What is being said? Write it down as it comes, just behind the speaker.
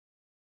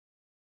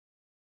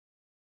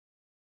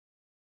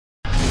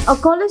A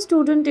college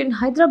student in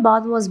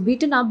Hyderabad was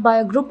beaten up by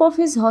a group of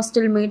his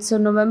hostel mates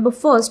on November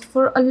 1st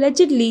for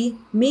allegedly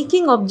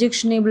making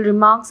objectionable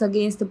remarks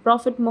against the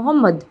Prophet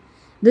Muhammad.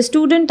 The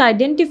student,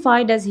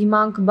 identified as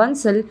Himank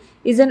Bansal,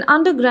 is an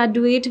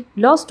undergraduate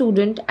law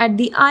student at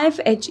the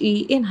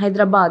IFHE in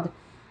Hyderabad.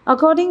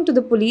 According to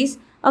the police,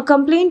 a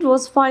complaint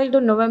was filed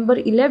on November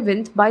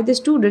 11th by the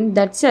student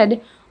that said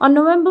on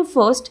November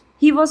 1st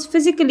he was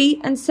physically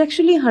and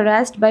sexually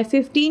harassed by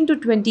 15 to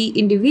 20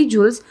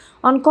 individuals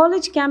on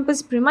college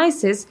campus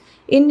premises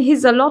in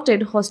his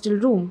allotted hostel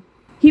room.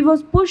 He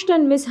was pushed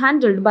and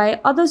mishandled by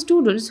other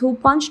students who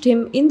punched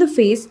him in the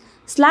face,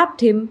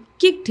 slapped him,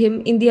 kicked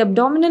him in the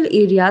abdominal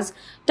areas,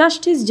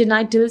 touched his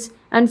genitals,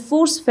 and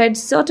force-fed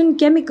certain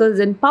chemicals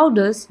and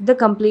powders, the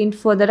complaint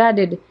further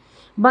added.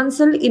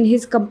 Bansal in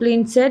his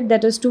complaint said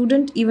that a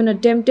student even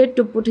attempted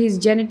to put his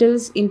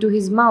genitals into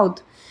his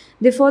mouth.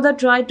 They further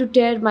tried to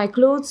tear my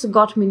clothes,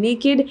 got me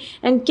naked,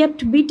 and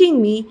kept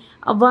beating me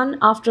one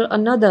after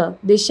another.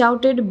 They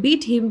shouted,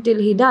 "Beat him till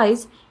he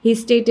dies," he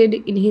stated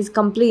in his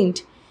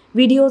complaint.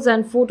 Videos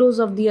and photos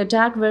of the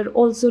attack were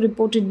also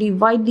reportedly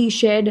widely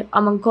shared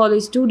among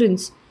college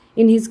students.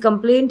 In his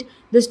complaint,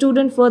 the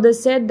student further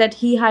said that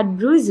he had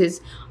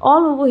bruises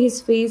all over his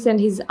face and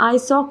his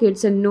eye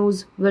sockets and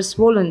nose were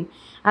swollen.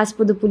 As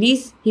per the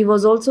police, he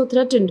was also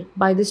threatened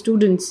by the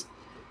students.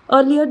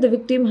 Earlier, the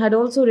victim had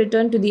also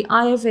returned to the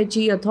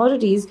IFHE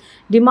authorities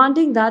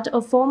demanding that a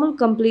formal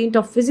complaint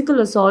of physical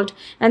assault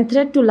and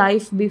threat to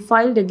life be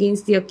filed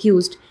against the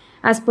accused.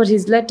 As per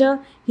his letter,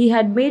 he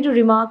had made a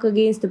remark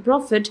against the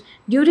Prophet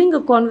during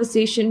a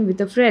conversation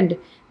with a friend.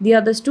 The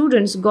other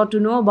students got to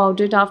know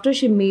about it after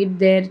she made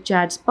their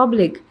chats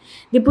public.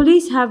 The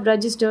police have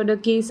registered a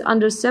case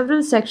under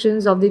several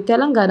sections of the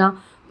Telangana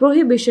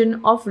Prohibition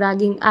of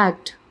Ragging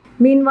Act.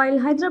 Meanwhile,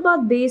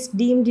 Hyderabad-based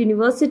deemed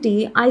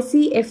university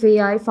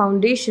IFHE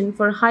Foundation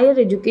for Higher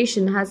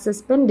Education has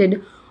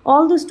suspended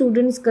all the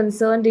students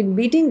concerned in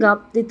beating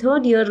up the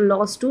third-year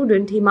law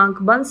student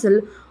Himank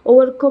Bansal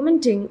over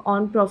commenting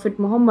on Prophet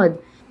Muhammad.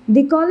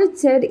 The college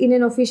said in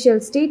an official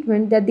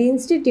statement that the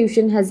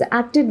institution has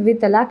acted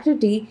with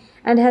alacrity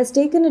and has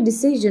taken a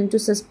decision to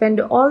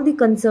suspend all the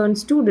concerned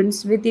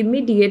students with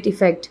immediate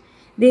effect.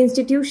 The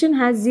institution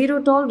has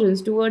zero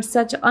tolerance towards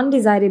such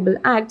undesirable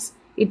acts,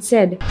 it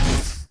said.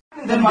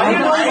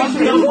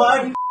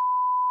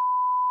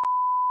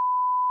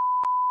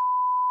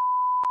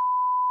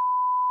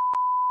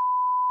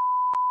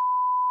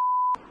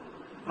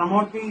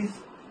 Promote peace.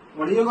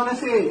 What are you gonna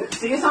say?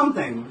 Say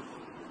something.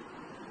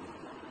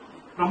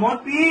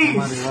 Promote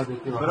peace.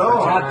 Bro.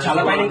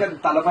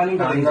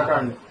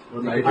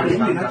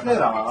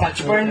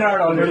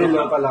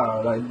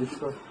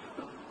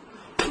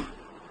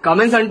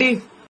 Comments,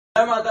 auntie?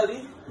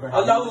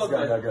 Allahu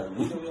Akbar.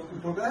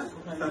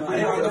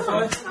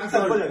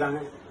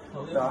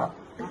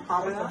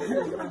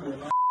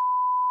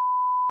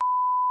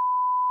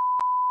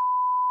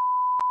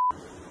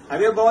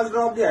 Have your balls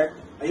dropped yet?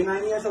 Are you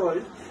 9 years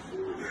old?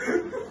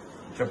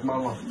 On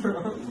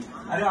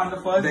the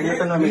first day,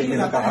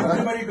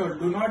 everybody told,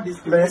 do not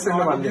display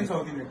Indian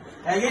South Indian.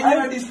 Again, you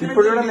are displaying.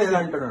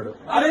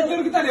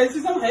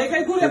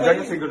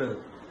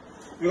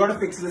 We gotta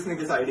fix this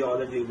nigga's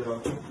ideology, bro.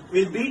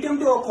 We'll beat him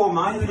to a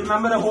coma, he'll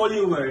remember the whole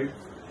new world.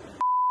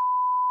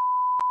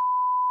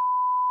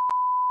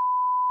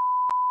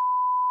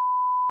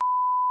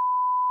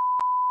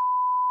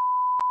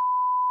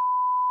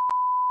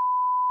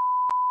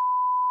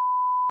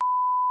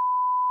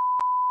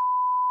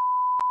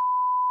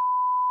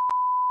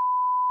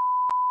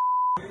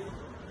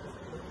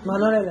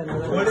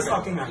 What is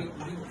talking, man?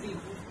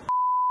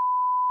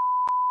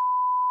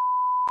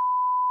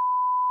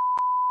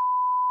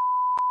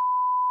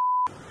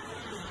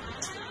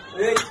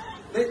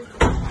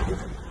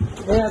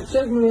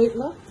 Akshay, you make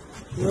no?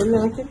 You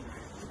will action?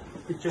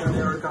 Picture on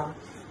your account.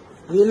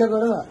 Real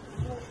goda.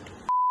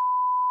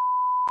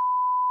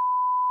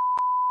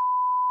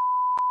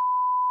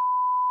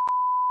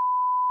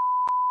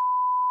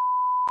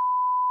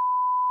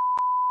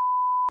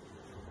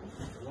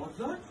 What's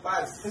that?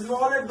 Pass. His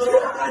wallet, bro. Take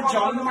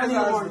off the money you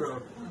want,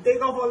 bro.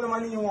 Take off all the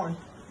money you want.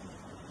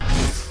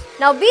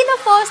 Now be the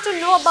first to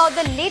know about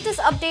the latest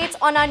updates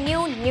on our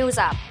new news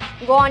app.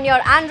 Go on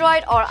your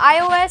Android or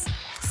iOS,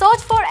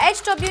 search for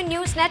HW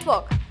News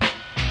Network.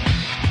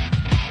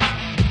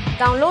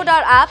 Download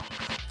our app,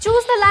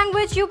 choose the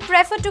language you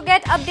prefer to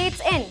get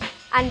updates in,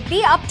 and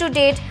be up to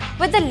date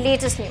with the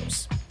latest news.